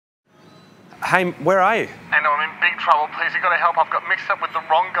Hey, where are you? And I'm in big trouble, please. You got to help. I've got mixed up with the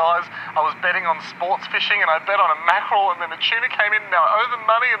wrong guys. I was betting on sports fishing and I bet on a mackerel and then the tuna came in and now I owe them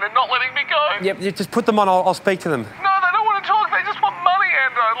money and they're not letting me go. Yep, just put them on. I'll speak to them. No, they don't want to talk. They just want money,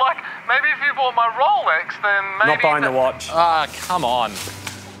 Ando. Like, maybe if you bought my Rolex, then maybe... Not buying the watch. Ah, come on.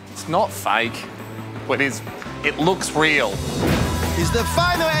 It's not fake. Well, it looks real. It's the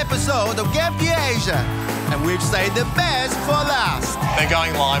final episode of Gap Year Asia, and we've saved the best for last. They're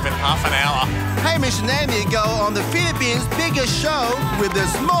going live in half an hour. Hamish and Andy go on the Philippines' biggest show with the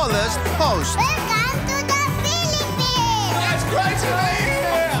smallest host. Welcome to the Philippines! That's great to be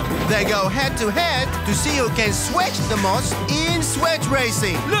here! They go head-to-head to see who can sweat the most in sweat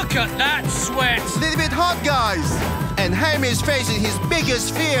racing. Look at that sweat! Little bit hot, guys. And Hamish faces his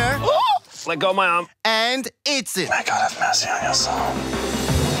biggest fear. Let go of my arm. And eats it. May God have mercy on your soul.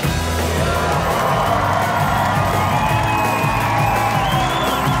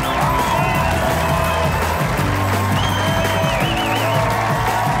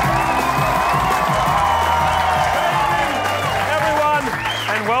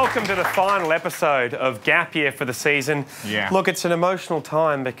 Welcome to the final episode of Gap Year for the season. Yeah. Look, it's an emotional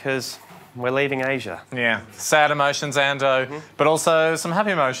time because we're leaving Asia. Yeah, sad emotions, Ando, but also some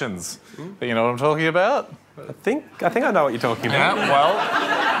happy emotions. But you know what I'm talking about? I think I know what you're talking about. Yeah,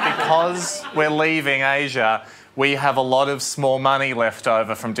 well, because we're leaving Asia, we have a lot of small money left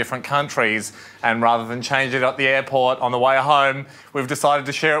over from different countries, and rather than change it at the airport on the way home, we've decided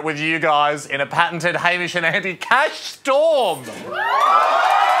to share it with you guys in a patented Hamish and Andy cash storm.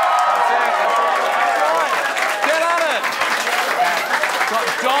 Got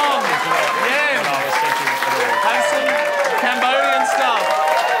dong, yen, have some Cambodian stuff.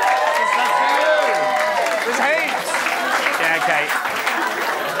 That's for you. There's heaps. Yeah, okay.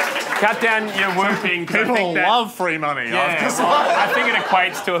 Cut down your whooping. People love free money. Yeah, I think it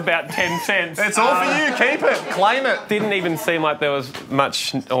equates to about 10 cents. It's all for you. Keep it. Claim it. Didn't even seem like there was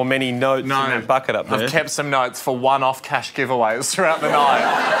much or many notes in that bucket up there. I've kept some notes for one-off cash giveaways throughout the night.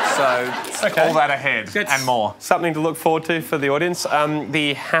 So all that ahead and more. Something to look forward to for the audience.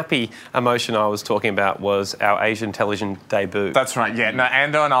 The happy emotion I was talking about was our Asian television debut. That's right, yeah. No,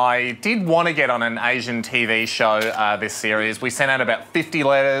 Ando and I did want to get on an Asian TV show this series. We sent out about 50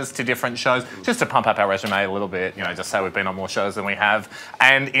 letters to different shows just to pump up our resume a little bit, you know, just say we've been on more shows than we have.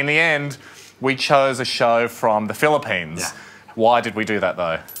 And in the end, we chose a show from the Philippines. Yeah. Why did we do that,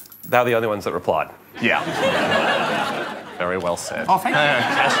 though? They were the only ones that replied. Yeah. Very well said. Oh, thank you.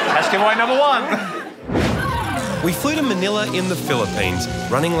 Cash giveaway number one. We flew to Manila in the Philippines,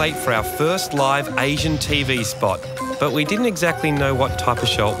 running late for our first live Asian TV spot. But we didn't exactly know what type of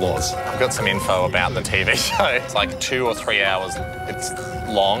show it was. I've got some info about the TV show. It's like 2 or 3 hours. It's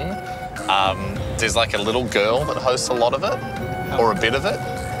long. There's like a little girl that hosts a lot of it, or a bit of it.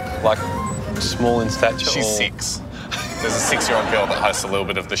 Like small in stature? She's 6. There's a 6-year-old girl that hosts a little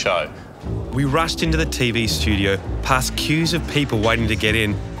bit of the show. We rushed into the TV studio, past queues of people waiting to get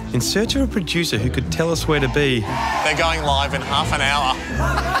in search of a producer who could tell us where to be. They're going live in half an hour.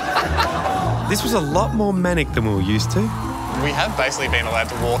 This was a lot more manic than we were used to. We have basically been allowed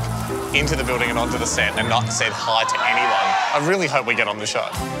to walk into the building and onto the set and not said hi to anyone. I really hope we get on the show.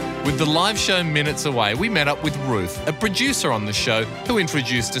 With the live show minutes away, we met up with Ruth, a producer on the show, who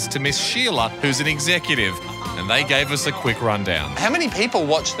introduced us to Miss Sheila, who's an executive, and they gave us a quick rundown. How many people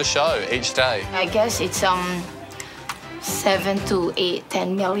watch the show each day? I guess it's 7 to 8,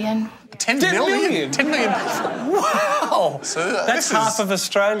 10 million. 10 million? 10 million. Wow. So that's half of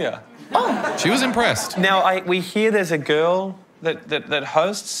Australia. Oh. She was impressed. Now, we hear there's a girl that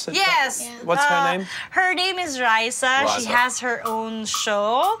hosts. Yes. What's her name? Her name is Raisa. She has her own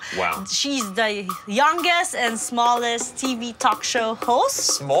show. Wow. She's the youngest and smallest TV talk show host.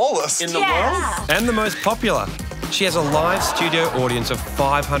 Smallest? In the world? And the most popular. She has a live studio audience of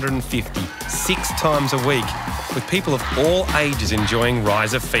 550, 6 times a week, with people of all ages enjoying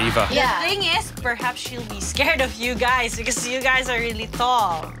Riser Fever. Yeah. The thing is, perhaps she'll be scared of you guys because you guys are really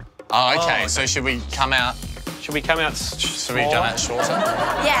tall. Oh, OK. So should we come out... Should we come out Should we come out shorter?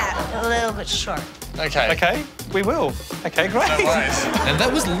 Yeah, a little bit short. OK. OK, we will. OK, great. No worries. And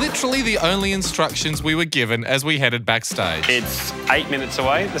that was literally the only instructions we were given as we headed backstage. It's 8 minutes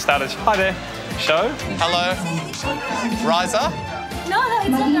away. The start of... Hi there. Show. Hello. Riser? No, it's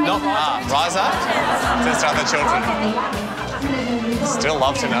not Riser? Just other children. Still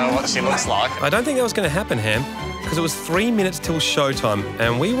love to know what she looks like. I don't think that was going to happen, Ham, because it was 3 minutes till showtime,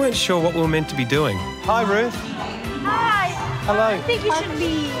 and we weren't sure what we were meant to be doing. Hi, Ruth. Hi. Hello. I think you should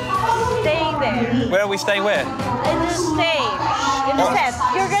be staying there. Where are we staying where? In the stage, in the set.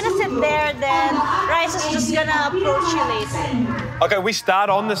 You're gonna sit there, then Rice is just gonna approach you later. Okay, we start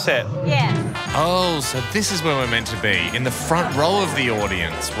on the set. Yes. Oh, so this is where we're meant to be, in the front row of the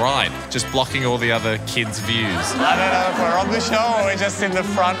audience. Right, just blocking all the other kids' views. I don't know if we're on the show or we're just in the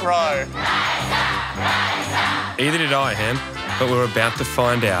front row. Either did I, Ham, but we're about to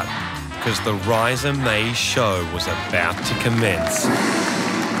find out because the Riser Maze show was about to commence.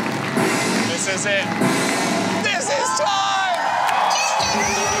 This is it. This is time!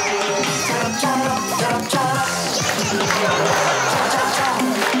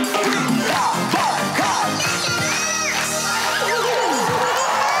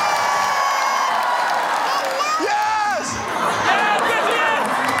 Yes!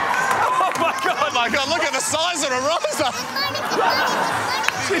 Oh my God, look at the size of a Riser!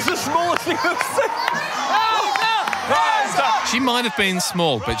 It's the smallest thing I've seen. She might have been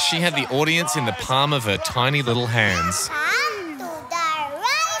small, but she had the audience in the palm of her tiny little hands. Come to the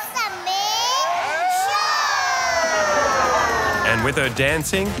Rice Maze Show! And with her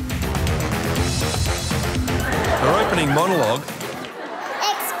dancing, her opening monologue,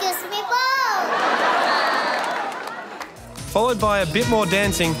 Excuse me, Bob. followed by a bit more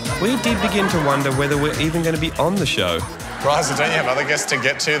dancing, we did begin to wonder whether we're even going to be on the show. Riser, don't you have other guests to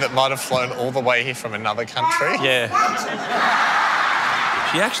get to that might have flown all the way here from another country? Yeah.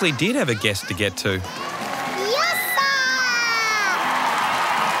 She actually did have a guest to get to. Yes, sir.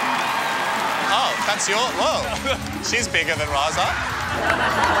 Oh, that's your... Whoa. She's bigger than Riser.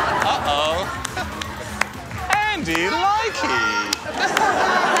 Uh-oh. Andy Likey.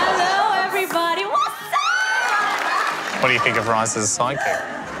 Hello, everybody. What's up? What do you think of Riser's sidekick?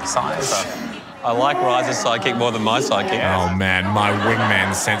 Riser. I like Riser's sidekick more than my sidekick. Oh man, my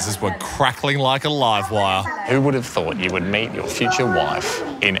wingman senses were crackling like a live wire. Who would have thought you would meet your future wife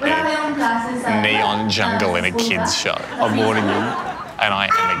in a neon jungle in a kids' show? I'm warning you. And I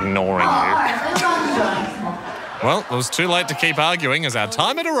am ignoring you. Well, it was too late to keep arguing as our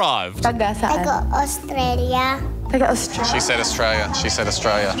time had arrived. I go Australia. She said Australia. She said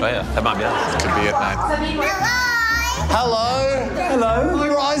Australia. Australia. That might be us. Could be it, mate. Hello. Hello.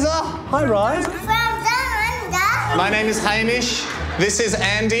 Hello. Riser. Hi, Rise. From Uganda. My name is Hamish. This is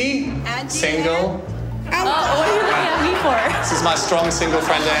Andy. Single. What are you looking at me for? This is my strong single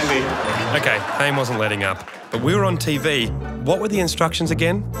friend Andy. Okay, Haim wasn't letting up, but we were on TV. What were the instructions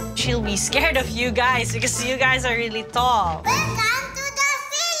again? She'll be scared of you guys because you guys are really tall. Welcome to the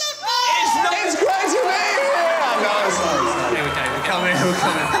Philippines. It's great to be here. No, it's not. Here we go. We're coming. We're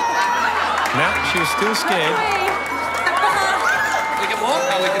coming. No, she was still scared. We can walk. Oh,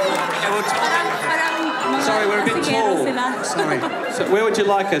 we can walk. Sorry, we're a bit tall. Sorry. So where would you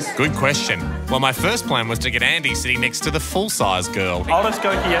like us? Good question. Well, my first plan was to get Andy sitting next to the full-size girl. I'll just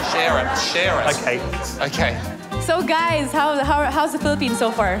go here. Share it. Share it. Okay. Okay. So guys, how's the Philippines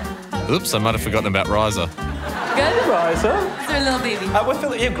so far? Oops, I might have forgotten about Riser. Good? Riser. It's a little baby. We're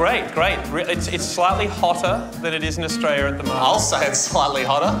feeling, yeah, great. It's slightly hotter than it is in Australia at the moment. I'll say it's slightly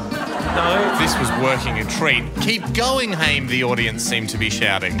hotter. No. This was working a treat. Keep going, Haim, the audience seemed to be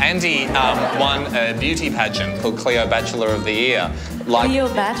shouting. Andy won a beauty pageant called Cleo Bachelor of the Year. Cleo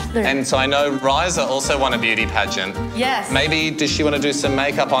Bachelor. And so I know Riser also won a beauty pageant. Yes. Maybe does she want to do some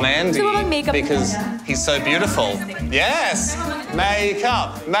makeup on Andy? So what makeup? Because he's so beautiful. Yes.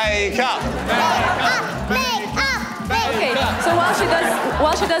 Makeup. Makeup. Okay. So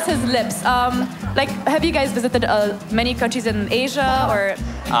while she does his lips, like, have you guys visited many countries in Asia or?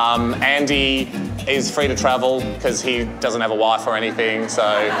 Andy is free to travel because he doesn't have a wife or anything. So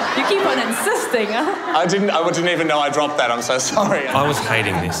You keep on insisting, huh? I didn't even know I dropped that. I'm so sorry. I was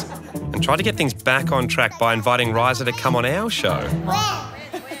hating this and tried to get things back on track by inviting Riser to come on our show.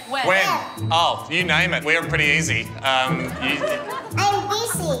 When? Oh, you name it. We're pretty easy. I'm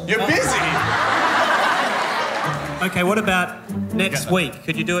busy. You're busy. Okay, what about next week?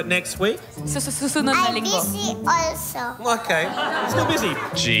 Could you do it next week? Susunod na I'm linggo. busy also. Okay, still busy.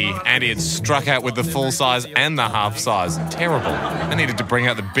 Gee, Andy had struck out with the full size and the half size. Terrible. I needed to bring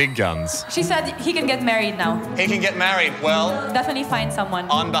out the big guns. She said he can get married now. He can get married. Well, Definitely find someone.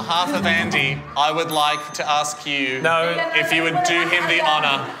 on behalf of Andy, I would like to ask you if you would do him the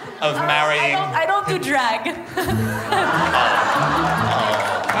honour of marrying. I don't do drag.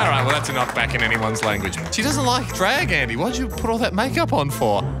 All right, well, that's a knockback in anyone's language. She doesn't like drag, Andy. Why'd you put all that makeup on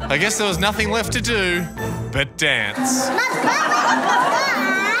for? I guess there was nothing left to do but dance.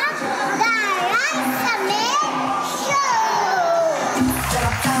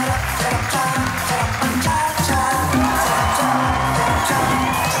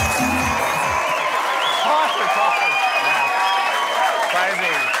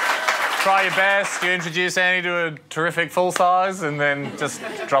 Crazy. try your best. You introduce Andy to a terrific full size and then just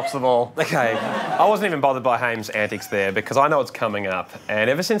drops the ball. Okay, I wasn't even bothered by Haim's antics there because I know it's coming up. And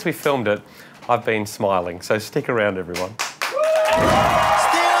ever since we filmed it, I've been smiling. So stick around, everyone. Still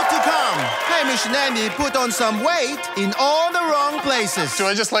to come, Hamish and Andy put on some weight in all the wrong places. Do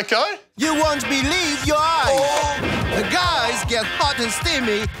I just let go? You won't believe your eyes. The guys get hot and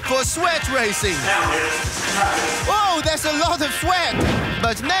steamy for sweat racing. Oh, there's a lot of sweat.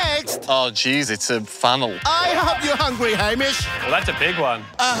 But next... Oh, geez, it's a funnel. I hope you're hungry, Hamish. Well, that's a big one.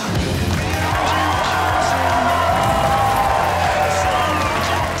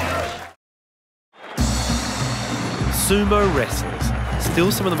 Sumo wrestlers,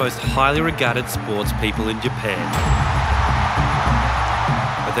 still some of the most highly regarded sports people in Japan.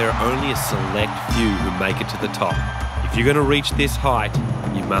 But there are only a select few who make it to the top. If you're going to reach this height,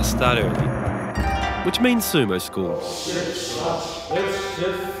 you must start early, which means sumo school.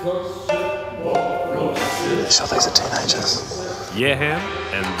 So these are teenagers. Yeah, Ham,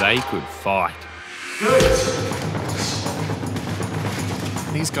 and they could fight.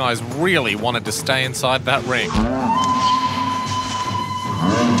 These guys really wanted to stay inside that ring.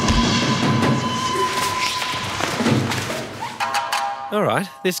 All right,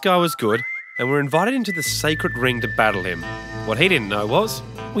 this guy was good, and we're invited into the sacred ring to battle him. What he didn't know was,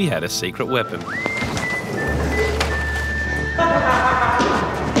 we had a secret weapon.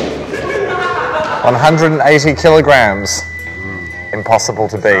 180 kilograms. Impossible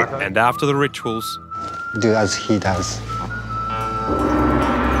to beat. And after the rituals... Do as he does.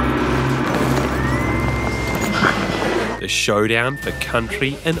 The showdown for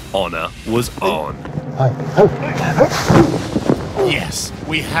country and honour was on. Yes,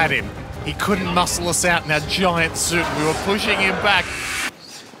 we had him. He couldn't muscle us out in our giant suit. We were pushing him back.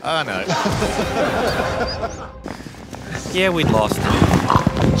 Oh, no. Yeah, we'd lost.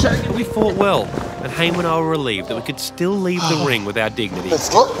 We fought well, and Haim and I were relieved that we could still leave the ring with our dignity.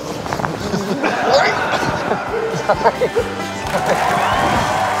 Welcome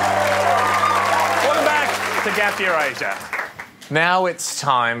back to Gap Year Asia. Now it's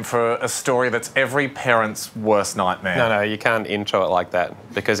time for a story that's every parent's worst nightmare. No, you can't intro it like that,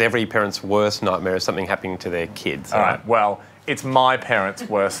 because every parent's worst nightmare is something happening to their kids. All right, well, it's my parents'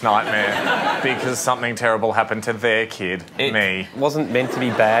 worst nightmare because something terrible happened to their kid, me. It wasn't meant to be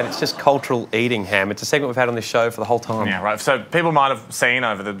bad, it's just cultural eating, Ham. It's a segment we've had on this show for the whole time. Yeah, right. So people might have seen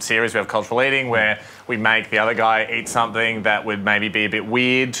over the series we have cultural eating where we make the other guy eat something that would maybe be a bit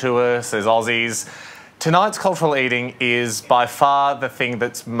weird to us as Aussies. Tonight's cultural eating is by far the thing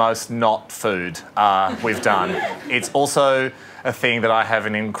that's most not food we've done. It's also a thing that I have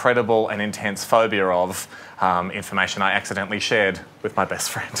an incredible and intense phobia of, information I accidentally shared with my best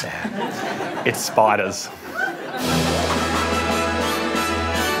friend. Yeah. It's spiders.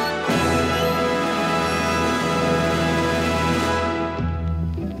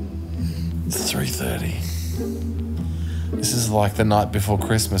 It's 3:30. This is like the night before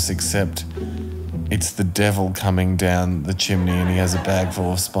Christmas, except it's the devil coming down the chimney and he has a bag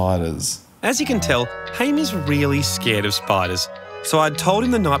full of spiders. As you can tell, Haim is really scared of spiders. So I'd told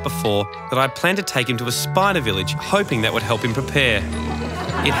him the night before that I planned to take him to a spider village, hoping that would help him prepare.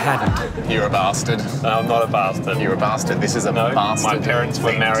 It hadn't. You're a bastard. I'm not a bastard. You're a bastard. This is a bastard. My parents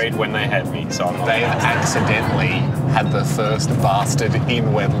were married when they had me, so I'm not. They've accidentally had the first bastard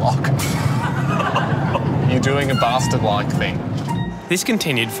in wedlock. You're doing a bastard-like thing. This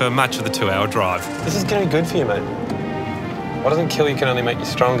continued for much of the 2-hour drive. This is going to be good for you, mate. What doesn't kill you can only make you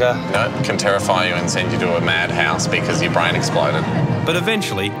stronger. No, it can terrify you and send you to a madhouse because your brain exploded. But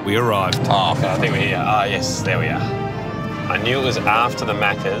eventually, we arrived. Oh, I think we're here. Ah, yes, there we are. I knew it was after the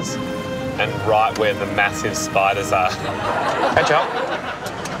Maccas and right where the massive spiders are. Catch up.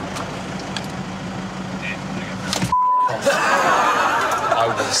 I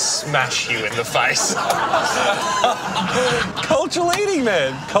will smash you in the face. Cultural eating,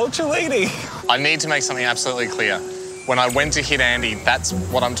 man. Cultural eating. I need to make something absolutely clear. When I went to hit Andy, that's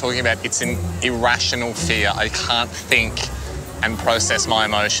what I'm talking about. It's an irrational fear. I can't think and process my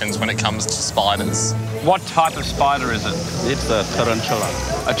emotions when it comes to spiders. What type of spider is it? It's a tarantula.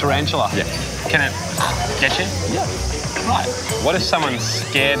 A tarantula? Yeah. Can it get you? Yeah. Right. What if someone's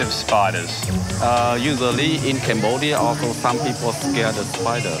scared of spiders? Usually in Cambodia, also some people scared of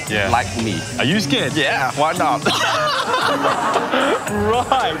spiders. Yeah. Like me. Are you scared? Yeah. Why not?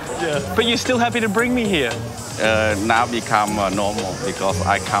 Right. Yeah. But you're still happy to bring me here? Now become normal because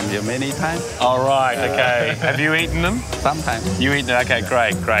I come here many times. All right, okay. Have you eaten them? Sometimes. You eat them? Okay,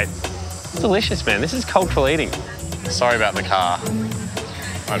 great, great. Delicious, man. This is cultural eating. Sorry about the car.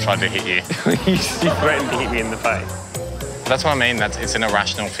 I tried to hit you. You threatened to hit me in the face. That's what I mean. It's an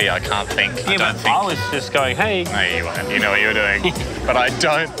irrational fear. I can't think. Yeah, I was just going, hey. No, you weren't. You know what you're doing. But I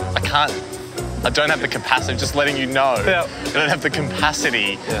don't have the capacity, just letting you know. Yeah. I don't have the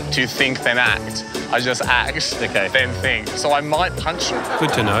capacity to think then act. I just act, then think. So I might punch you.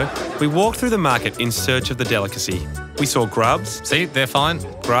 Good to know. We walked through the market in search of the delicacy. We saw grubs. See, they're fine.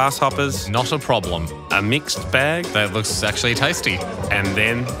 Grasshoppers. Not a problem. A mixed bag. That looks actually tasty. And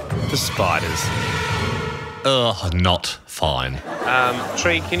then the spiders. Ugh, not fine.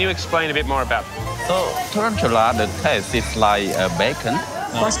 Tree, can you explain a bit more about So, tarantula, the taste is like bacon.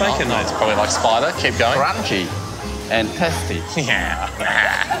 Nice bacon, though. It's probably like spider. Keep going. Crunchy and tasty. Yeah.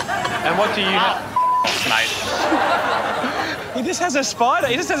 And what do you have? Mate. He just has a spider.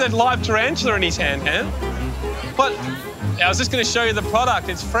 He just has a live tarantula in his hand, man. What? I was just going to show you the product.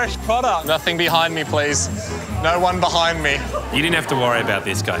 It's fresh product. Nothing behind me, please. No one behind me. You didn't have to worry about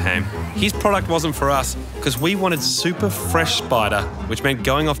this guy, Ham. His product wasn't for us because we wanted super fresh spider, which meant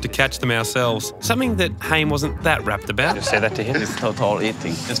going off to catch them ourselves. Something that Ham wasn't that rapt about. Just say that to him. It's total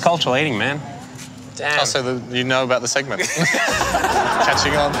eating. It's cultural eating, man. Damn. Oh, so you know about the segment.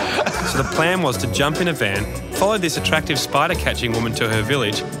 Catching on. So the plan was to jump in a van, follow this attractive spider-catching woman to her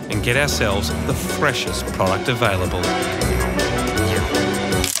village and get ourselves the freshest product available.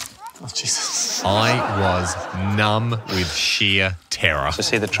 Oh, Jesus. I was numb with sheer terror. So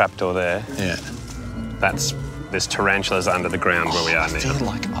see the trapdoor there? Yeah. There's tarantulas under the ground where we are now. I feel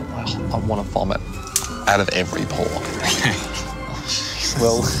like I want to vomit out of every pore.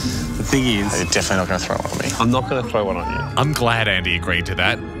 Well, the thing is... You're definitely not going to throw one on me. I'm not going to throw one on you. I'm glad Andy agreed to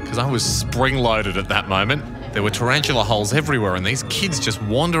that, because I was spring-loaded at that moment. There were tarantula holes everywhere and these kids just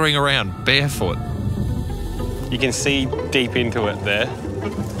wandering around barefoot. You can see deep into it there.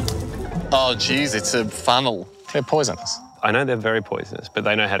 Oh, geez, it's a funnel. They're poisonous. I know they're very poisonous, but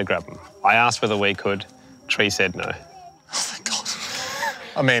they know how to grab them. I asked whether we could. Tree said no. Oh, thank God.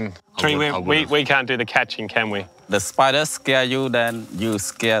 I mean... Tree, we can't do the catching, can we? The spider scare you, then you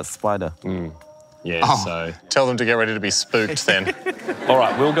scare spider. Yeah, so... Tell them to get ready to be spooked then. All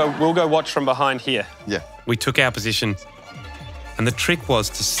right, we'll go watch from behind here. Yeah. We took our position and the trick was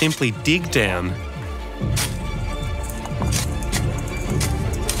to simply dig down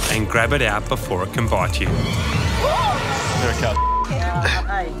and grab it out before it can bite you. There it comes.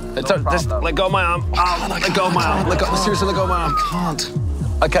 Just let go of my arm. Let go of my arm. Seriously, let go of my arm. I can't.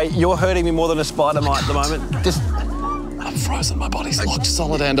 Okay, you're hurting me more than a spider might at the moment. Just... I'm frozen. My body's locked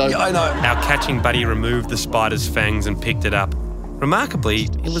solid, Ando. Yeah, I know. Our catching buddy removed the spider's fangs and picked it up. Remarkably,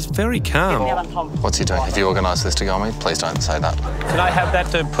 it was very calm. What's he doing? Have you organised this to go on me? Please don't say that. Can I have that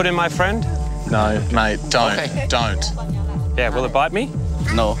to put in my friend? No, mate, don't. Okay. Don't. Yeah, will it bite me?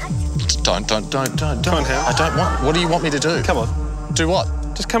 No. Don't. Come on, Ham. I don't want... What do you want me to do? Come on. Do what?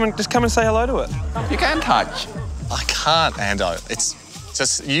 Just come and say hello to it. You can touch. I can't, Ando. It's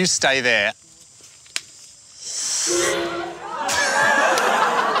just... You stay there.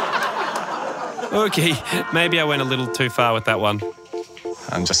 Okay, maybe I went a little too far with that one.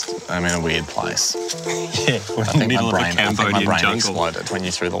 I'm in a weird place. Yeah, we're in the middle of a Cambodian jungle. Exploded when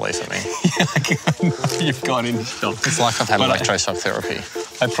you threw the leaf at me. Yeah, you've gone into shock. It's like I've had electroshock therapy.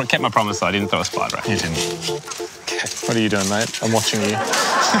 I kept my promise, though. I didn't throw a spider at you. You didn't. Okay. What are you doing, mate? I'm watching you.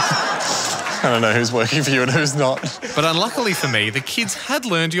 I don't know who's working for you and who's not. But unluckily for me, the kids had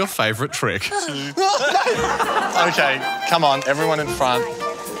learned your favourite trick. Okay, come on, everyone in front.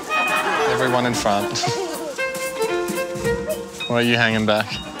 Everyone in front. Why are you hanging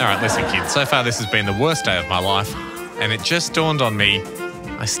back? All right, listen, kids. So far, this has been the worst day of my life, and it just dawned on me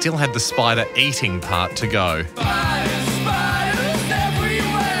I still had the spider eating part to go.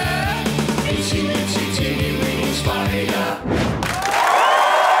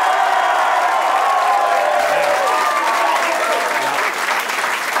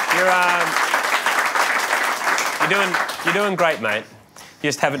 You're doing great, mate. You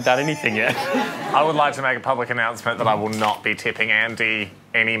just haven't done anything yet. I would like to make a public announcement that I will not be tipping Andy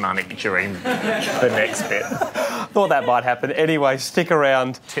any money during the next bit. Thought that might happen. Anyway, stick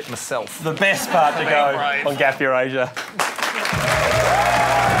around. Tip myself. The best part to go brave. on Gap Year Asia.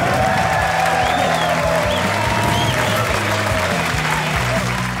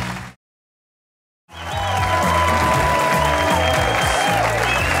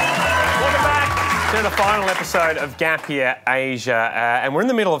 The final episode of Gap Year Asia, and we're in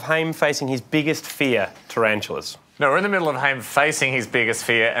the middle of Haim facing his biggest fear, tarantulas. No, we're in the middle of Haim facing his biggest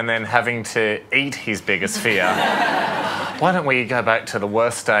fear and then having to eat his biggest fear. Why don't we go back to the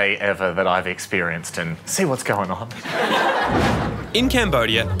worst day ever that I've experienced and see what's going on? In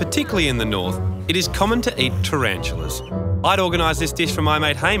Cambodia, particularly in the north, it is common to eat tarantulas. I'd organised this dish for my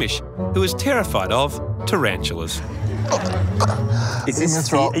mate Hamish, who is terrified of tarantulas. Is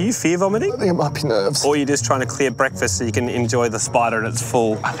this are you fear vomiting? I think it might be nerves. Or are you just trying to clear breakfast so you can enjoy the spider in its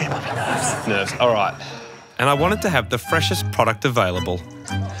full? I think it might be nerves. Nerves, all right. And I wanted to have the freshest product available.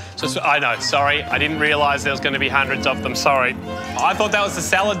 So I know, sorry. I didn't realise there was going to be hundreds of them, sorry. I thought that was the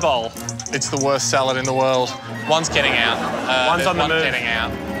salad bowl. It's the worst salad in the world. One's getting out. One's on the move. Getting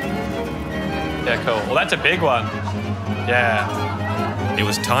out. Yeah, cool. Well, that's a big one. Yeah. It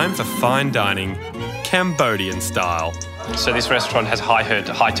was time for fine dining, Cambodian style. So this restaurant has high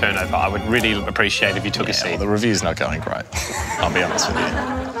turnover. I would really appreciate if you took a seat. Well, the review's not going great. I'll be honest with you.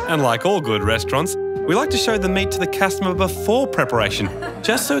 And like all good restaurants, we like to show the meat to the customer before preparation,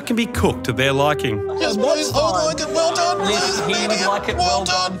 just so it can be cooked to their liking. Yes, please. I would like it well done. Yes, he would like it well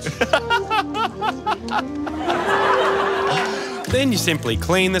done. Then you simply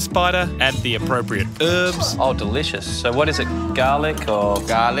clean the spider, add the appropriate herbs. Oh, delicious. So what is it, garlic or?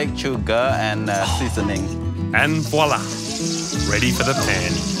 Garlic, sugar, and seasoning. And voila, ready for the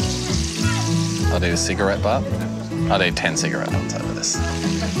pan. I'll do a cigarette butt. I'd eat 10 cigarette butts over this.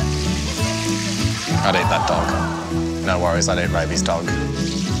 I'd eat that dog. No worries, I'd eat Raby's dog.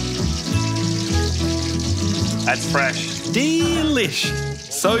 That's fresh. Delish.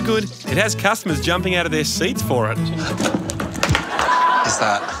 So good, it has customers jumping out of their seats for it. Is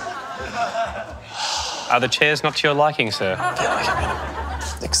that? Are the chairs not to your liking, sir?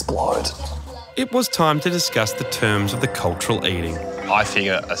 Explode. It was time to discuss the terms of the cultural eating. I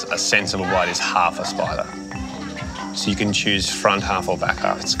figure a sensible bite is half a spider. So you can choose front half or back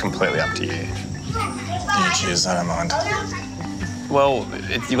half. It's completely up to you. You choose, I don't mind. Well,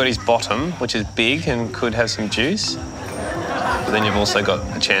 you've got his bottom, which is big and could have some juice. But then you've also got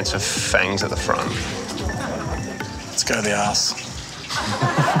a chance of fangs at the front. Let's go to the arse.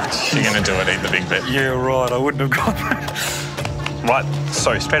 You're going to do it, eat the big bit. Yeah, right. I wouldn't have gone that. Right.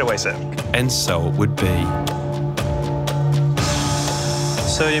 So, straight away, sir. And so it would be.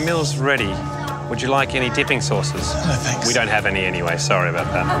 So your meal's ready. Would you like any dipping sauces? No, thanks. We don't have any anyway. Sorry about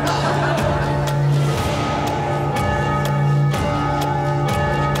that.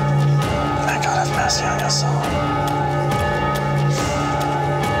 May God have mercy on your soul.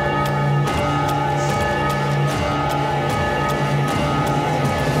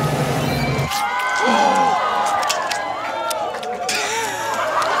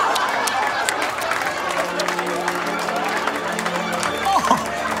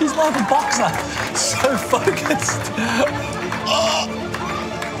 He's like a boxer, so focused. Oh.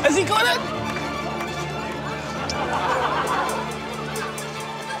 Has he got it?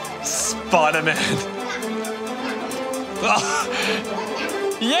 Spider-Man. Oh.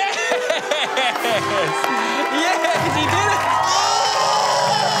 Yes! Yes, he did it!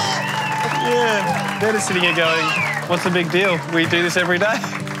 Yeah, they're just sitting here going, what's the big deal? We do this every day.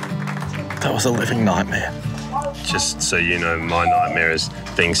 That was a living nightmare. Just so you know, my nightmare is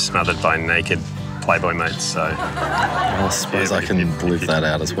being smothered by naked Playboy mates, so... Well, I suppose I can live that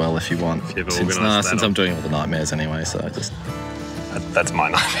out as well if you want. Since I'm doing all the nightmares anyway, so just... That's my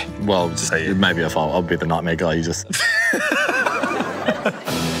nightmare. Well, just maybe if I'll be the nightmare guy, you just...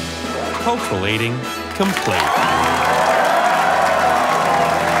 Cultural eating complete.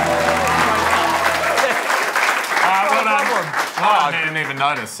 I didn't even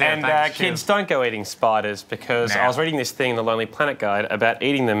notice. Yeah, and kids, don't go eating spiders because I was reading this thing in the Lonely Planet Guide about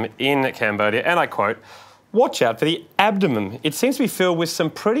eating them in Cambodia, and I quote, "Watch out for the abdomen. It seems to be filled with some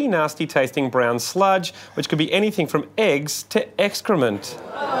pretty nasty tasting brown sludge, which could be anything from eggs to excrement."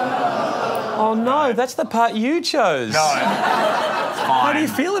 Oh no, that's the part you chose. No, it's fine. How do you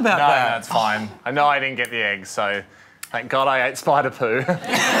feel about that? No, that's fine. I know I didn't get the eggs, so thank God I ate spider poo.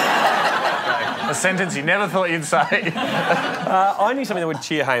 A sentence you never thought you'd say. I knew something that would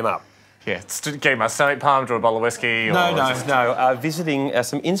cheer Hame up. Yeah, get my stomach pumped or a bottle of whiskey. Or No. Visiting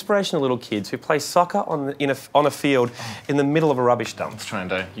some inspirational little kids who play soccer on a field in the middle of a rubbish dump.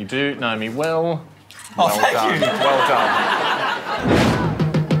 Trando, you do know me well. Oh, well thank done. you. Well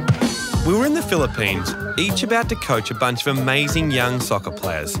done. We were in the Philippines, each about to coach a bunch of amazing young soccer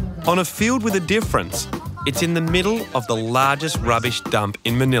players on a field with a difference. It's in the middle of the largest rubbish dump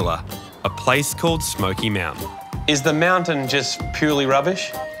in Manila, a place called Smoky Mountain. Is the mountain just purely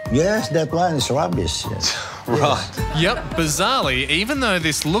rubbish? Yes, that one is rubbish. Yes. Right. Yep, bizarrely, even though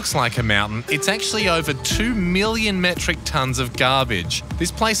this looks like a mountain, it's actually over 2 million metric tonnes of garbage. This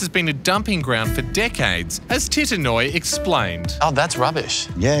place has been a dumping ground for decades, as Titanoy explained. Oh, that's rubbish.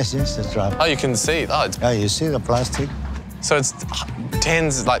 Yes, that's rubbish. Oh, you can see. Oh, it's... Yeah, you see the plastic? So it's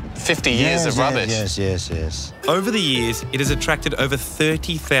tens, like 50 years of rubbish. Yes. Over the years, it has attracted over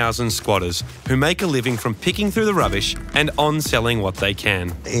 30,000 squatters who make a living from picking through the rubbish and on selling what they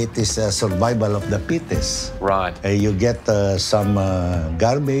can. It is a survival of the fittest. Right. You get some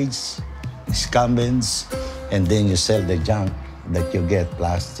garbage, scavenge, and then you sell the junk that you get,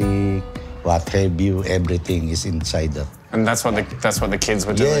 plastic, what have you, everything is inside that. And that's what the kids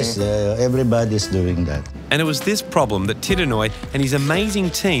were doing? Yes, everybody's doing that. And it was this problem that Titanoi and his amazing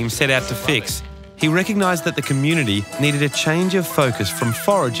team set out to fix. He recognised that the community needed a change of focus from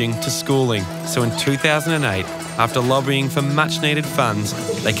foraging to schooling. So in 2008, after lobbying for much-needed funds,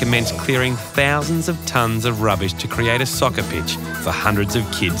 they commenced clearing thousands of tonnes of rubbish to create a soccer pitch for hundreds of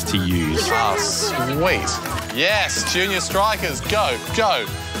kids to use. Oh, sweet. Yes, junior strikers, go.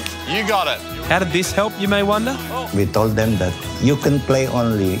 You got it. How did this help, you may wonder? We told them that you can play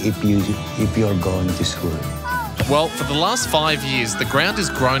only if you're going to school. Well, for the last 5 years, the ground has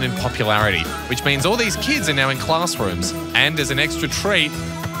grown in popularity, which means all these kids are now in classrooms. And as an extra treat,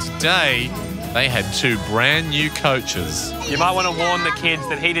 today they had 2 brand new coaches. You might want to warn the kids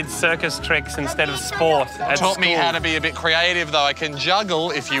that he did circus tricks instead of sport at Taught me school. how to be a bit creative, though. I can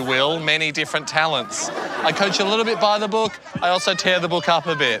juggle, if you will, many different talents. I coach a little bit by the book. I also tear the book up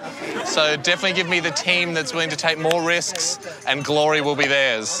a bit. So definitely give me the team that's willing to take more risks, and glory will be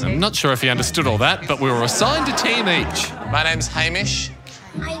theirs. I'm not sure if you understood all that, but we were assigned a team each. My name's Hamish.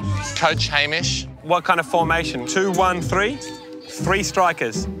 Coach Hamish. What kind of formation? 2-1-3? 3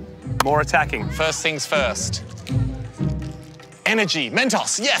 strikers. More attacking. First things first. Energy,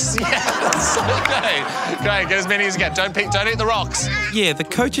 Mentos, yes. Okay, great, get as many as you get. Don't eat the rocks. Yeah, the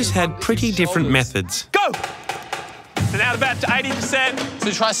coaches had pretty different methods. Go! So now about to 80%.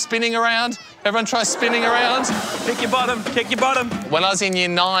 So try spinning around. Everyone try spinning around. Kick your bottom, kick your bottom. When I was in year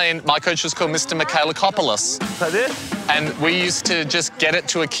 9, my coach was called Mr. Michaelakopoulos. Like this? And we used to just get it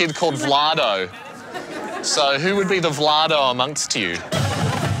to a kid called Vlado. So who would be the Vlado amongst you?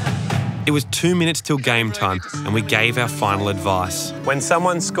 It was 2 minutes till game time, and we gave our final advice. When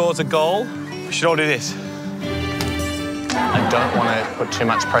someone scores a goal, we should all do this. I don't want to put too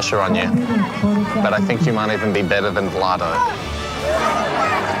much pressure on you, but I think you might even be better than Vlado.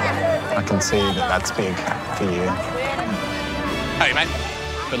 I can see that that's big for you. Hey, mate.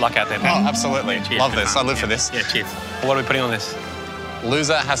 Good luck out there, Oh, man. absolutely. Cheers. Love this. I live for this. Yeah, cheers. What are we putting on this?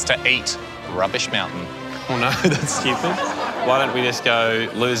 Loser has to eat Rubbish Mountain. Oh, no, that's stupid. Why don't we just go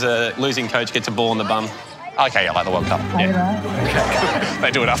losing coach gets a ball in the bum? Okay, yeah, like the World Cup. Yeah. Okay, they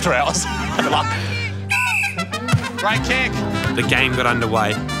do it after hours. Good luck. Great kick. The game got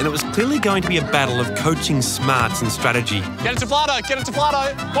underway, and it was clearly going to be a battle of coaching smarts and strategy. Get it to Vlado, get it to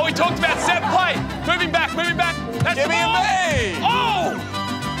Vlado. What we talked about, set play. Moving back. That's Give the me a ball. me.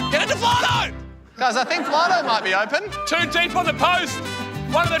 Oh! Get it to Vlado. Guys, I think Vlado might be open. 2 deep on the post.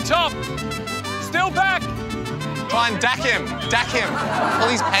 1 at the top. Still back. Try and dack him. Pull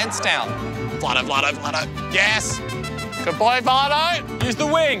his pants down. Vlado. Yes. Good boy, Vlado. Use the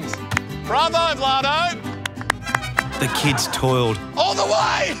wings. Bravo, Vlado. The kids toiled, All the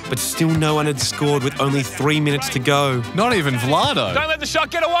way. but still no one had scored with only 3 minutes to go. Not even Vlado. Don't let the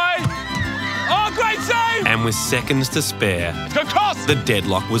shot get away. Oh, great save. And with seconds to spare, Go cross. the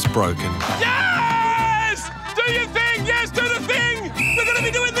deadlock was broken. Yes! Do your thing. Yes, do the thing. We're going to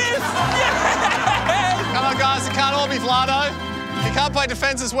be doing this. Yes! Come on, guys. It can't all be Vlado. He can't play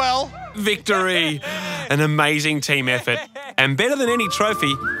defence as well. Victory! An amazing team effort. And better than any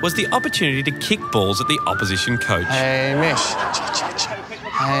trophy was the opportunity to kick balls at the opposition coach. Hey, Mish. Cha-cha-cha.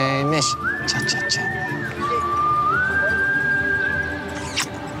 Hey, Mish. Cha-cha-cha.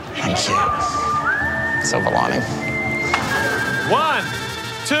 Thank you. Silver lining. 1,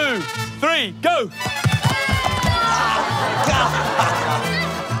 2, 3, go.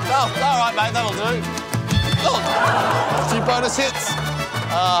 Oh, all right, mate. That'll do. Oh, a few bonus hits.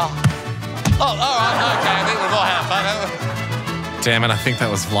 Oh, all right. Okay, I think we've all had fun. Damn it, I think that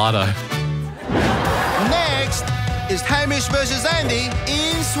was Vlado. Next is Hamish versus Andy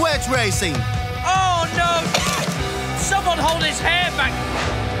in sweat racing. Oh, no! Someone hold his hair back.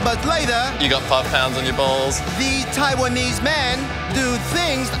 But later, You got 5 pounds on your balls. the Taiwanese man do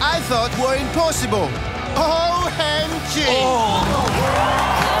things I thought were impossible. OMG!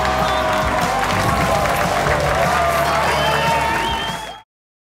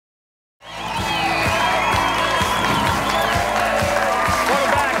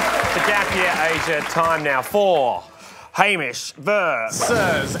 Welcome back to Gap Year Asia. Time now for Hamish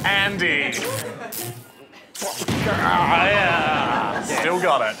versus Andy. Still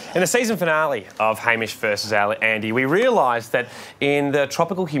got it. In the season finale of Hamish versus Andy, we realised that in the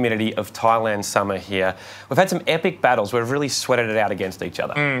tropical humidity of Thailand summer here, we've had some epic battles where we've really sweated it out against each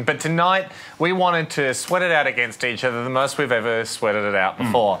other. But tonight, we wanted to sweat it out against each other the most we've ever sweated it out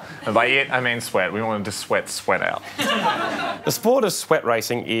before. And by it, I mean sweat. We wanted to sweat out. The sport of sweat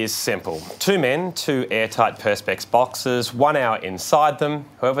racing is simple. 2 men, 2 airtight perspex boxes, 1 hour inside them.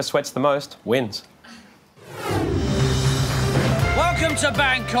 Whoever sweats the most wins. Welcome to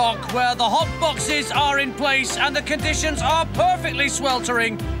Bangkok, where the hot boxes are in place and the conditions are perfectly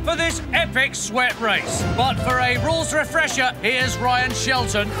sweltering for this epic sweat race. But for a rules refresher, here's Ryan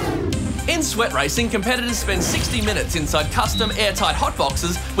Shelton. In sweat racing, competitors spend 60 minutes inside custom airtight hot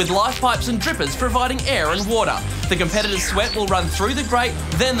boxes with life pipes and drippers providing air and water. The competitors' sweat will run through the grate,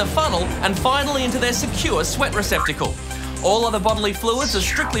 then the funnel, and finally into their secure sweat receptacle. All other bodily fluids are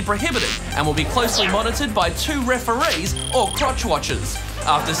strictly prohibited and will be closely monitored by 2 referees or crotch watchers.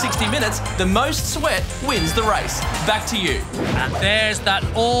 After 60 minutes, the most sweat wins the race. Back to you. And there's that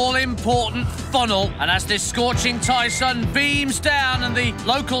all-important funnel. And as this scorching Thai sun beams down and the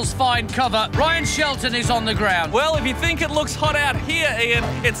locals find cover, Ryan Shelton is on the ground. Well, if you think it looks hot out here, Ian,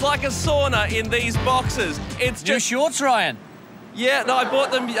 it's like a sauna in these boxes. It's New shorts, Ryan? Yeah, no, I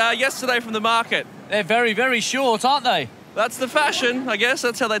bought them yesterday from the market. They're very, very short, aren't they? That's the fashion, I guess.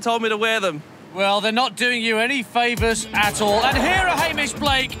 That's how they told me to wear them. Well, they're not doing you any favours at all. And here are Hamish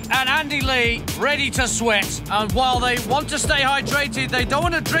Blake and Andy Lee ready to sweat. And while they want to stay hydrated, they don't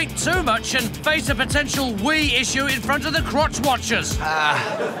want to drink too much and face a potential wee issue in front of the crotch watchers.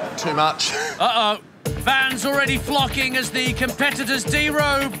 Too much. Uh-oh. Fans already flocking as the competitors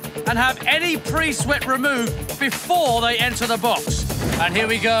derobe and have any pre-sweat removed before they enter the box. And here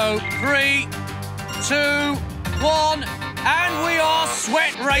we go. 3, 2, 1, and we are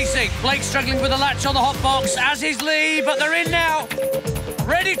sweat racing. Blake struggling with the latch on the hot box, as is Lee, but they're in now.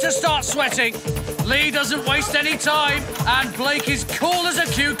 Ready to start sweating. Lee doesn't waste any time, and Blake is cool as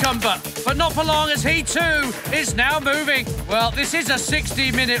a cucumber. But not for long, as he too is now moving. Well, this is a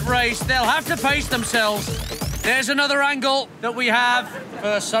 60-minute race. They'll have to pace themselves. There's another angle that we have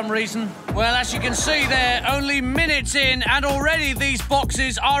for some reason. Well, as you can see there, only minutes in, and already these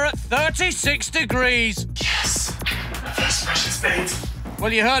boxes are at 36 degrees. Yes! First pressure speed.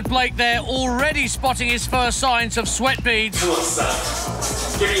 Well, you heard Blake there already spotting his first signs of sweat beads. Come on,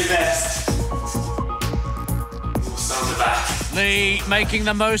 son. Give me your best. Sun's back. Lee making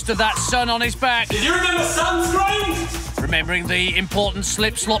the most of that sun on his back. Did you remember sunscreen? Remembering the important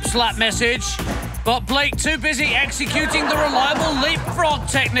slip, slop, slap message. But Blake too busy executing the reliable leapfrog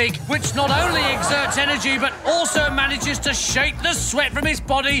technique, which not only exerts energy, but also manages to shake the sweat from his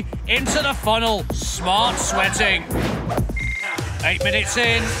body into the funnel. Smart sweating. 8 minutes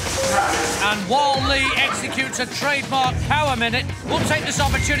in, and while Lee executes a trademark power minute, we'll take this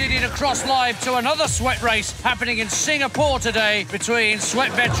opportunity to cross live to another sweat race happening in Singapore today between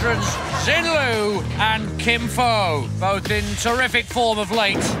sweat veterans Xin Lu and Kim Fo, both in terrific form of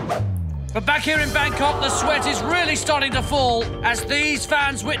late. But back here in Bangkok, the sweat is really starting to fall as these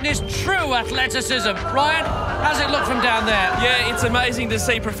fans witness true athleticism. Ryan, how's it look from down there? Yeah, it's amazing to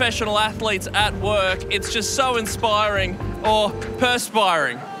see professional athletes at work. It's just so inspiring, or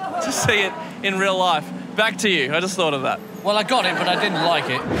perspiring, to see it in real life. Back to you. I just thought of that. Well, I got it, but I didn't like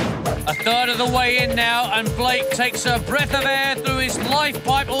it. A third of the way in now, and Blake takes a breath of air through his life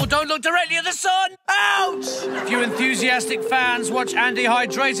pipe. Oh, don't look directly at the sun! Ouch! A few enthusiastic fans watch Andy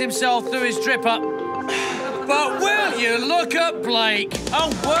hydrate himself through his dripper. But will you look at Blake? A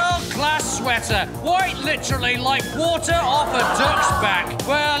world-class sweater. Quite literally like water off a duck's back.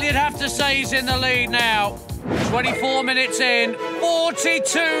 Well, you'd have to say he's in the lead now. 24 minutes in,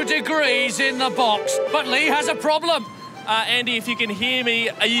 42 degrees in the box. But Lee has a problem. Andy, if you can hear me,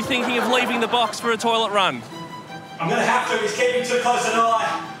 are you thinking of leaving the box for a toilet run? I'm going to have to. He's keeping too close an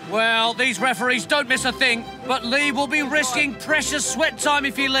eye. Well, these referees don't miss a thing, but Lee will be risking precious sweat time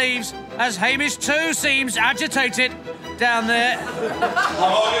if he leaves, as Hamish too seems agitated down there. I'm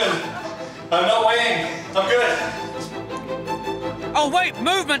all good. I'm not waiting. I'm good. Oh, wait,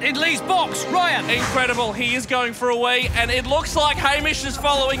 movement in Lee's box. Ryan. Incredible. He is going for a wee, and it looks like Hamish is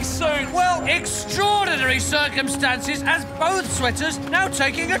following suit. Well, extraordinary circumstances as both sweaters now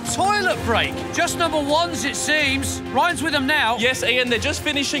taking a toilet break. Just number ones, it seems. Ryan's with them now. Yes, Ian, they're just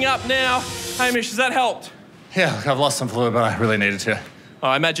finishing up now. Hamish, has that helped? Yeah, I've lost some fluid, but I really needed to.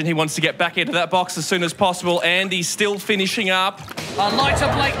 I imagine he wants to get back into that box as soon as possible. Andy's still finishing up. A lighter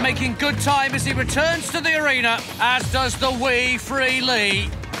Blake making good time as he returns to the arena, as does the wee free Lee.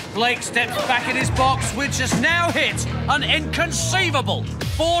 Blake steps back in his box, which has now hit an inconceivable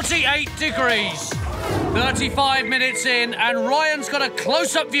 48 degrees. 35 minutes in, and Ryan's got a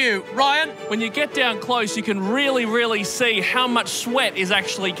close-up view. Ryan? When you get down close, you can really see how much sweat is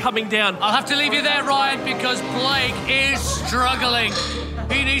actually coming down. I'll have to leave you there, Ryan, because Blake is struggling.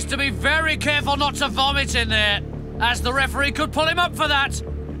 He needs to be very careful not to vomit in there, as the referee could pull him up for that.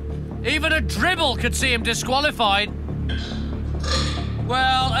 Even a dribble could see him disqualified.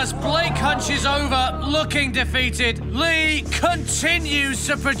 Well, as Blake hunches over, looking defeated, Lee continues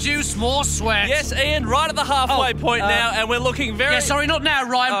to produce more sweat. Yes, Ian, right at the halfway point now, and we're looking very... Yeah, sorry, not now,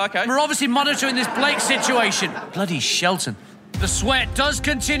 Ryan. Oh, okay. We're obviously monitoring this Blake situation. Bloody Shelton. The sweat does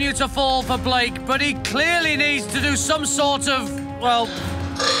continue to fall for Blake, but he clearly needs to do some sort of, well,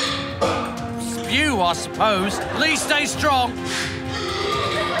 spew, I suppose. Lee, stay strong.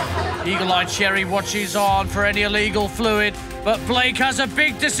 Eagle-eyed Cherry watches on for any illegal fluid, but Blake has a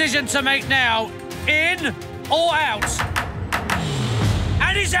big decision to make now. In or out?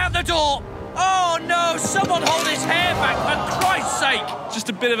 And he's out the door. Oh, no, someone hold his hair back, for Christ's sake. Just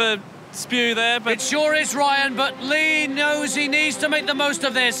a bit of a spew there, but... It sure is, Ryan, but Lee knows he needs to make the most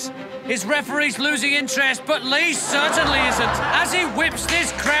of this. His referee's losing interest, but Lee certainly isn't, as he whips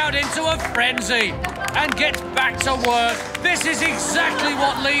this crowd into a frenzy and gets back to work. This is exactly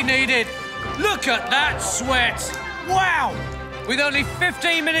what Lee needed. Look at that sweat. Wow! With only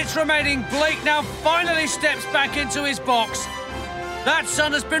 15 minutes remaining, Blake now finally steps back into his box. That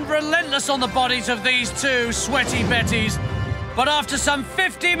sun has been relentless on the bodies of these two sweaty Betties. But after some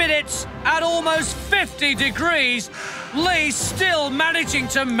 50 minutes, at almost 50 degrees, Lee's still managing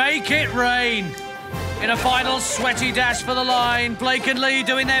to make it rain. In a final sweaty dash for the line, Blake and Lee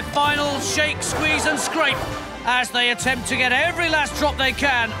doing their final shake, squeeze and scrape as they attempt to get every last drop they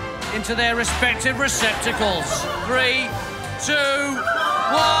can into their respective receptacles. 3, 2, 1,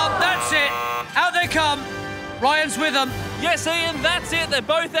 that's it. Out they come. Ryan's with them. Yes, Ian, that's it. They're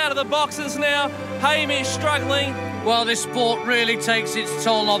both out of the boxes now. Hamish struggling. Well, this sport really takes its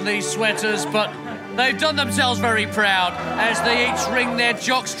toll on these sweaters, but they've done themselves very proud as they each wring their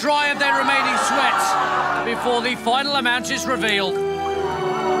jocks dry of their remaining sweat before the final amount is revealed.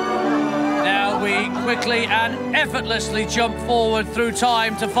 Now we quickly and effortlessly jump forward through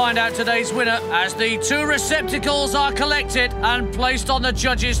time to find out today's winner as the two receptacles are collected and placed on the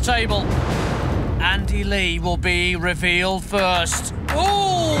judges' table. Andy Lee will be revealed first. Ooh,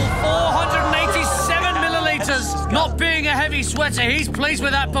 487 millilitres. Not being a heavy sweater, he's pleased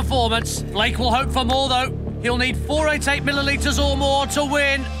with that performance. Blake will hope for more, though. He'll need 488 millilitres or more to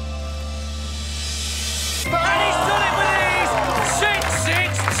win. And he's done it with ease.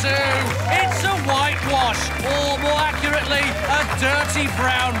 662. It's a whitewash, or more accurately, a dirty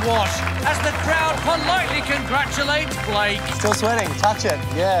brown wash, as the crowd politely congratulates Blake. Still sweating. Touch it.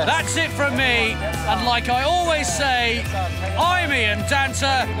 Yeah. That's it from me. And like I always say, I'm Ian Danter,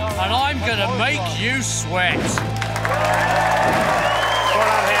 and I'm gonna make you sweat. Sport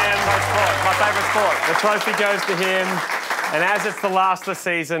on hand, my favourite sport. The trophy goes to him, and as it's the last of the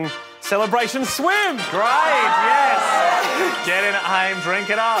season, celebration swim. Great, yes. Get in at home, drink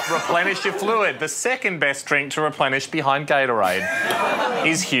it up, replenish your fluid. The second best drink to replenish behind Gatorade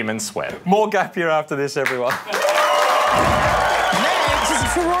is human sweat. More gap year after this, everyone. Next, is it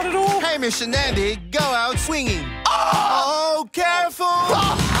for right at all? Hamish and Andy go out swinging. Oh, careful!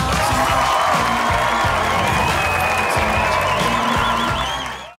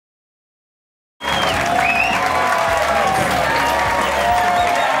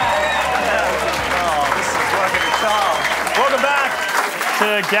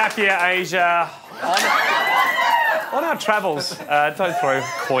 To Gap Year Asia. On our travels, don't throw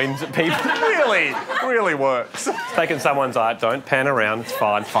coins at people. Really works. Taking someone's eye, don't pan around, it's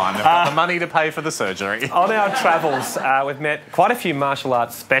fine. Fine, I've got the money to pay for the surgery. On our travels, we've met quite a few martial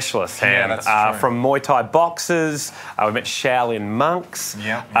arts specialists, Ham. Yeah, that's true. From Muay Thai boxers, we met Shaolin monks,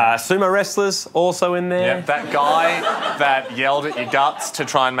 sumo wrestlers also in there. Yeah, that guy that yelled at your guts to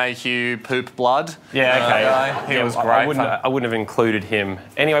try and make you poop blood. Yeah, okay. He was great. I wouldn't have included him.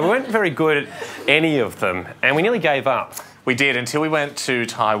 Anyway, we weren't very good at any of them, and we nearly gave up. We did, until we went to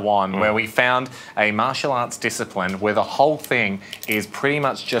Taiwan, where we found a martial arts discipline where the whole thing is pretty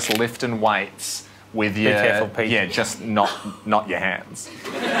much just lifting weights with your... Be careful, Pete. Yeah, just not your hands.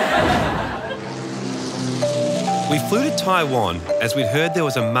 We flew to Taiwan as we'd heard there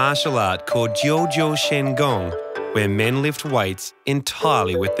was a martial art called Jiu-Jiu Shengong, where men lift weights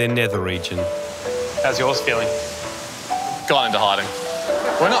entirely with their nether region. How's yours feeling? Gone into hiding.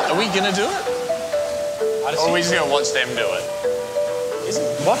 Are we going to do it? Or are we just going to watch them do it?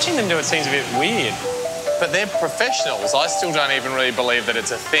 Watching them do it seems a bit weird. But they're professionals. I still don't even really believe that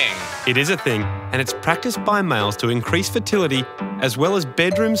it's a thing. It is a thing, and it's practiced by males to increase fertility as well as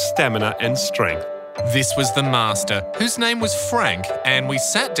bedroom stamina and strength. This was the master, whose name was Frank, and we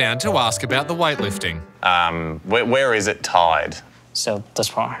sat down to ask about the weightlifting. Where is it tied? So this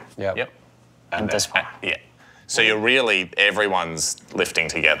far. Yep. And this far. Yeah. So you're really, everyone's lifting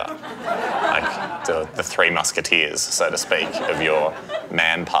together. Like the three musketeers, so to speak, of your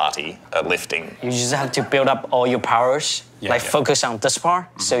man party are lifting. You just have to build up all your powers, focus on this part,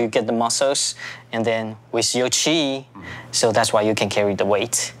 so you get the muscles, and then with your chi, so that's why you can carry the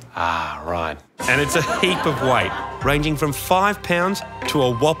weight. Ah, right. And it's a heap of weight, ranging from 5 pounds to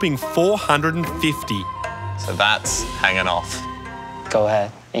a whopping 450. So that's hanging off. Go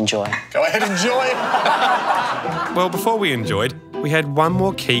ahead, enjoy. Go ahead, enjoy. Well, before we enjoyed, we had one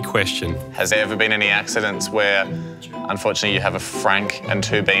more key question. Has there ever been any accidents where, unfortunately, you have a Frank and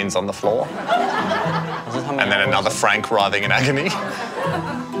 2 beans on the floor? And then another Frank writhing in agony?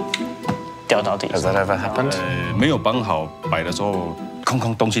 Has that ever happened? 没有绑好摆的时候，空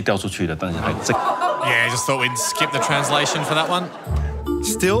空东西掉出去了，但是还这。Yeah, I just thought we'd skip the translation for that one.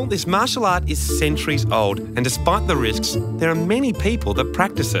 Still, this martial art is centuries old, and despite the risks, there are many people that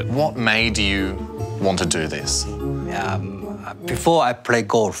practice it. What made you want to do this? Before I play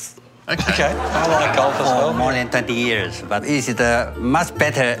golf. Okay. I like golf as well. More than 20 years, but it's a much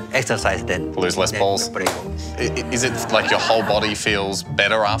better exercise than lose less balls. Play golf. Is it like your whole body feels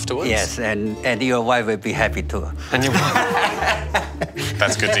better afterwards? Yes, and your wife will be happy too. And your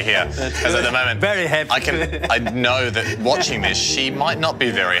That's good to hear. Because at the moment, very happy. I know that watching this, she might not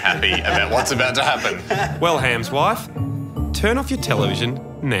be very happy about what's about to happen. Well, Ham's wife, turn off your television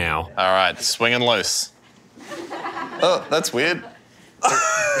now. All right, swing and loose. Oh, that's weird. We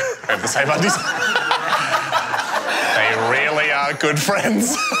have the same undies. They really are good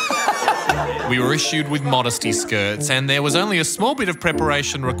friends. We were issued with modesty skirts, and there was only a small bit of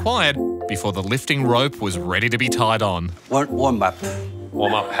preparation required before the lifting rope was ready to be tied on. Warm up.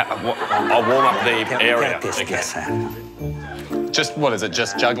 Warm up. I'll warm up the area. Yes. Just what is it?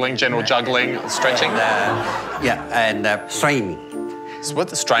 Just juggling, general juggling, stretching. And straining. So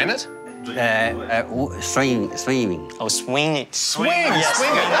what? Strain it. Swimming. Oh, swing it. Swing it.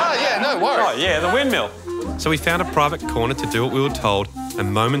 Oh, yeah, no worries. Oh, yeah, the windmill. So we found a private corner to do what we were told,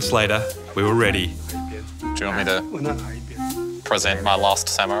 and moments later, we were ready. Do you want me to present my last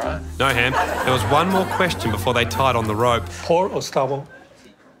samurai? No, Ham. There was one more question before they tied on the rope. Port or stubble?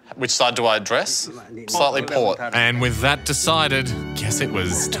 Which side do I address? Slightly port. And with that decided, guess it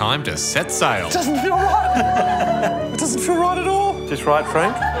was time to set sail. It doesn't feel right. It doesn't feel right at all. Just right,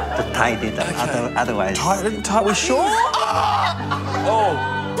 Frank? To tight it up, otherwise. Tight, we're sure?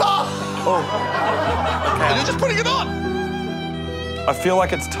 Okay. You're just putting it on. I feel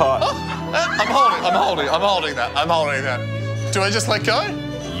like it's tight. I'm holding that. Do I just let go?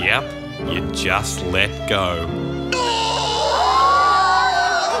 Yep, you just let go.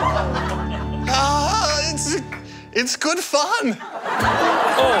 It's good fun.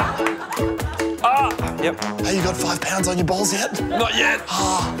 Yep. Hey, you got 5 pounds on your balls yet? Not yet.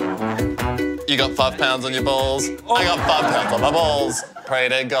 You got 5 pounds on your balls. I got 5 pounds on my balls. Pray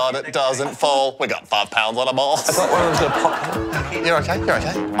to God it doesn't fall. We got 5 pounds on our balls. I thought one of them's gonna pop. You're okay.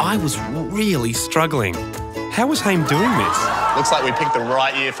 I was really struggling. How was Haim doing this? Looks like we picked the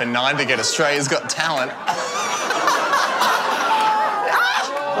right year for 9 to get Australia's Got Talent.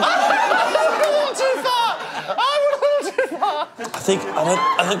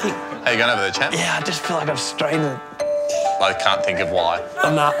 I don't think. Are you going over the champ? Yeah, I just feel like I've strained it. I can't think of why.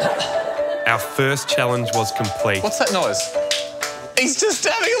 I'm not. Our first challenge was complete. What's that noise? He's just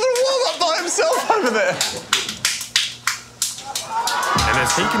having a little warm-up by himself over there. And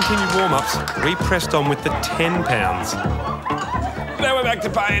as he continued warm-ups, we pressed on with the 10 pounds. Now we're back to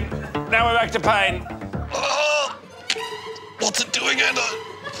pain. What's it doing, Endo?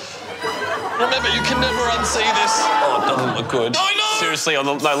 Remember, you can never unsee this. Oh, it doesn't look good. Oh, no! Seriously, on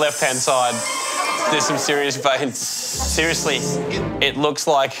the left-hand side, there's some serious veins. Seriously, it looks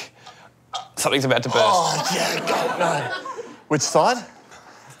like something's about to burst. Oh, yeah, God, no. Which side?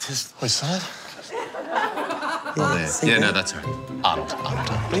 Which side? Yeah, no, that's her. Arnold.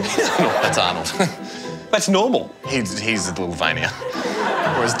 That's Arnold. That's normal. He's a little veinier.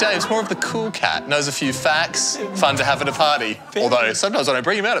 Whereas Dave's more of the cool cat, knows a few facts, fun to have at a party. Although sometimes when I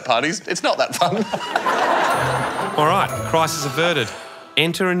bring him out at parties, it's not that fun. All right, crisis averted.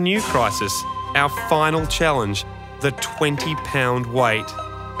 Enter a new crisis, our final challenge, the 20-pound weight.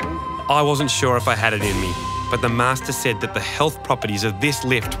 I wasn't sure if I had it in me, but the master said that the health properties of this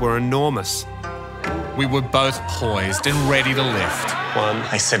lift were enormous. We were both poised and ready to lift. 1.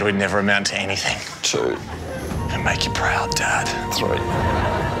 They said we'd never amount to anything. 2. And make you proud, Dad. 3.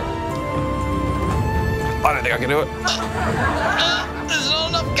 I don't think I can do it. There's not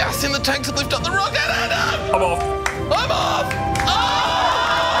enough gas in the tank to lift up the rocket. I'm off. I'm off.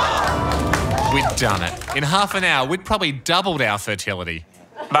 Oh! We'd done it. In half an hour, we'd probably doubled our fertility.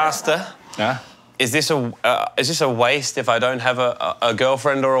 Master, is this a waste if I don't have a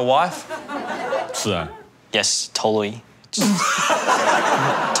girlfriend or a wife? So. Yes, totally.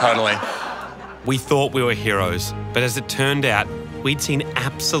 Totally. We thought we were heroes, but as it turned out, we'd seen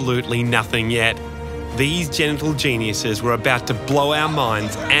absolutely nothing yet. These genital geniuses were about to blow our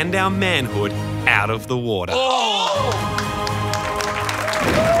minds and our manhood out of the water. Yeah,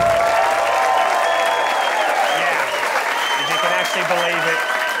 if you can actually believe it,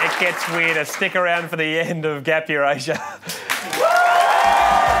 it gets weirder. Stick around for the end of Gap Year Asia.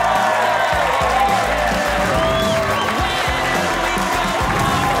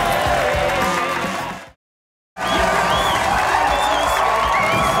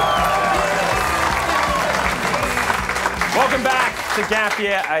 Welcome back to Gap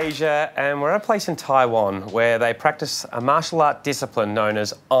Year Asia, and we're at a place in Taiwan where they practice a martial art discipline known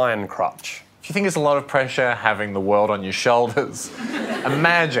as Iron Crotch. If you think it's a lot of pressure having the world on your shoulders,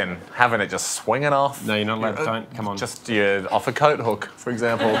 imagine having it just swinging off. No, you're not allowed to. Don't. Come on. Just off a coat hook, for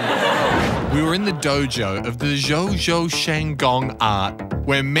example. We were in the dojo of the Zhou Shanggong art,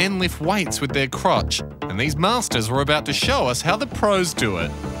 where men lift weights with their crotch, and these masters were about to show us how the pros do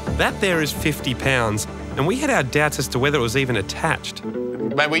it. That there is 50 pounds, and we had our doubts as to whether it was even attached.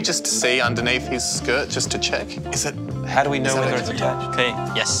 May we just see underneath his skirt just to check? Is it? How do we know whether it's attached? Okay,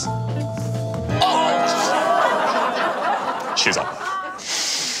 yes. She's on.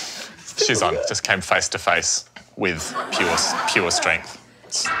 She's on. Just came face to face with pure strength.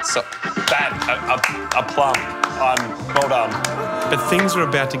 So That, a plum. Well done. But things were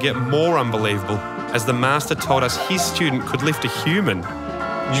about to get more unbelievable as the master told us his student could lift a human.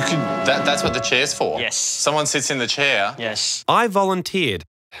 You could. That's what the chair's for. Yes. Someone sits in the chair. Yes. I volunteered.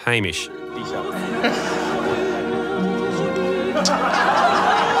 Hamish.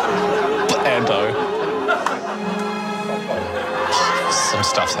 Ando. Some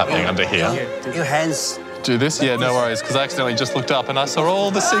stuff's happening under here. Your hands. Do this? Yeah, no worries, because I accidentally just looked up and I saw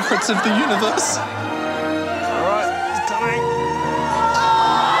all the secrets of the universe. All right, it's coming.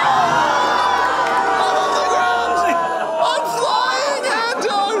 I'm flying,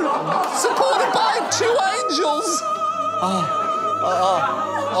 Ando! Supported by 2 angels!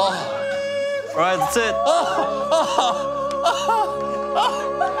 All right, that's it.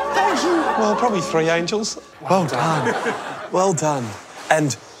 Thank you. Well, probably 3 angels. Well done. Well done.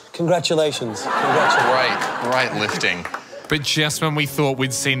 And congratulations. Great lifting. But just when we thought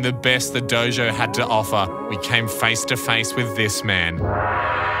we'd seen the best the dojo had to offer, we came face to face with this man.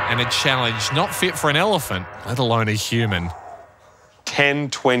 And a challenge not fit for an elephant, let alone a human. 10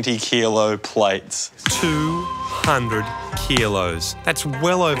 20-kilo plates. 200 kilos. That's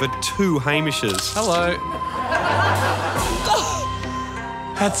well over 2 Hamishes. Hello.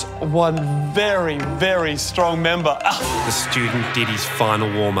 That's one very, very strong member. The student did his final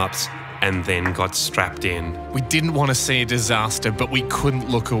warm-ups and then got strapped in. We didn't want to see a disaster, but we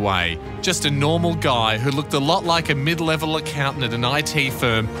couldn't look away. Just a normal guy who looked a lot like a mid-level accountant at an IT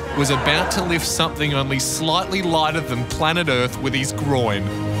firm was about to lift something only slightly lighter than planet Earth with his groin.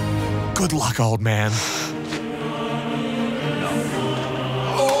 Good luck, old man.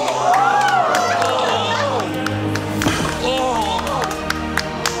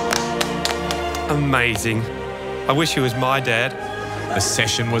 Amazing. I wish he was my dad. The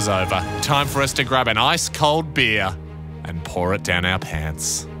session was over. Time for us to grab an ice-cold beer and pour it down our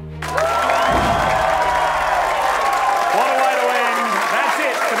pants. What a way to end. That's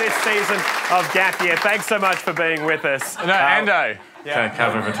it for this season of Gap Year. Thanks so much for being with us. No, Ando. Can I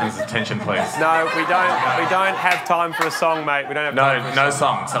cover everyone's attention, please? No, we don't have time for a song, mate. We don't have time for a No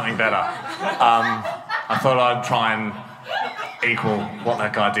song, something better. I thought I'd try and equal what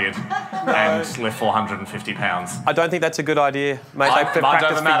that guy did and lift 450 pounds. I don't think that's a good idea, mate. They've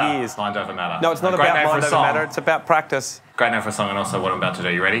practiced for years. Mind over matter. No, it's not about mind over matter. It's about practice. Great name for a song, and also what I'm about to do.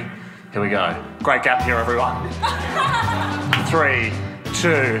 You ready? Here we go. Great Gap Year, everyone. 3,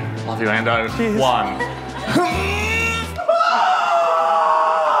 2, love you, Ando. Cheers. 1.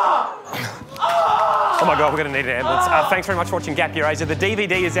 Oh my God, we're going to need an ambulance. Thanks very much for watching Gap Year Asia. The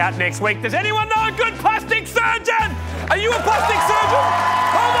DVD is out next week. Does anyone know a good plastic surgeon? Are you a plastic surgeon?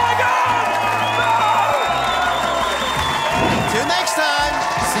 Oh my God! No! Till next time.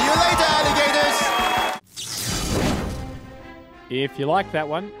 See you later, alligators. If you liked that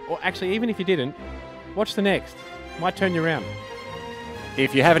one, or actually even if you didn't, watch the next. Might turn you around.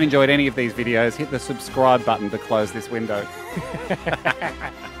 If you haven't enjoyed any of these videos, hit the subscribe button to close this window.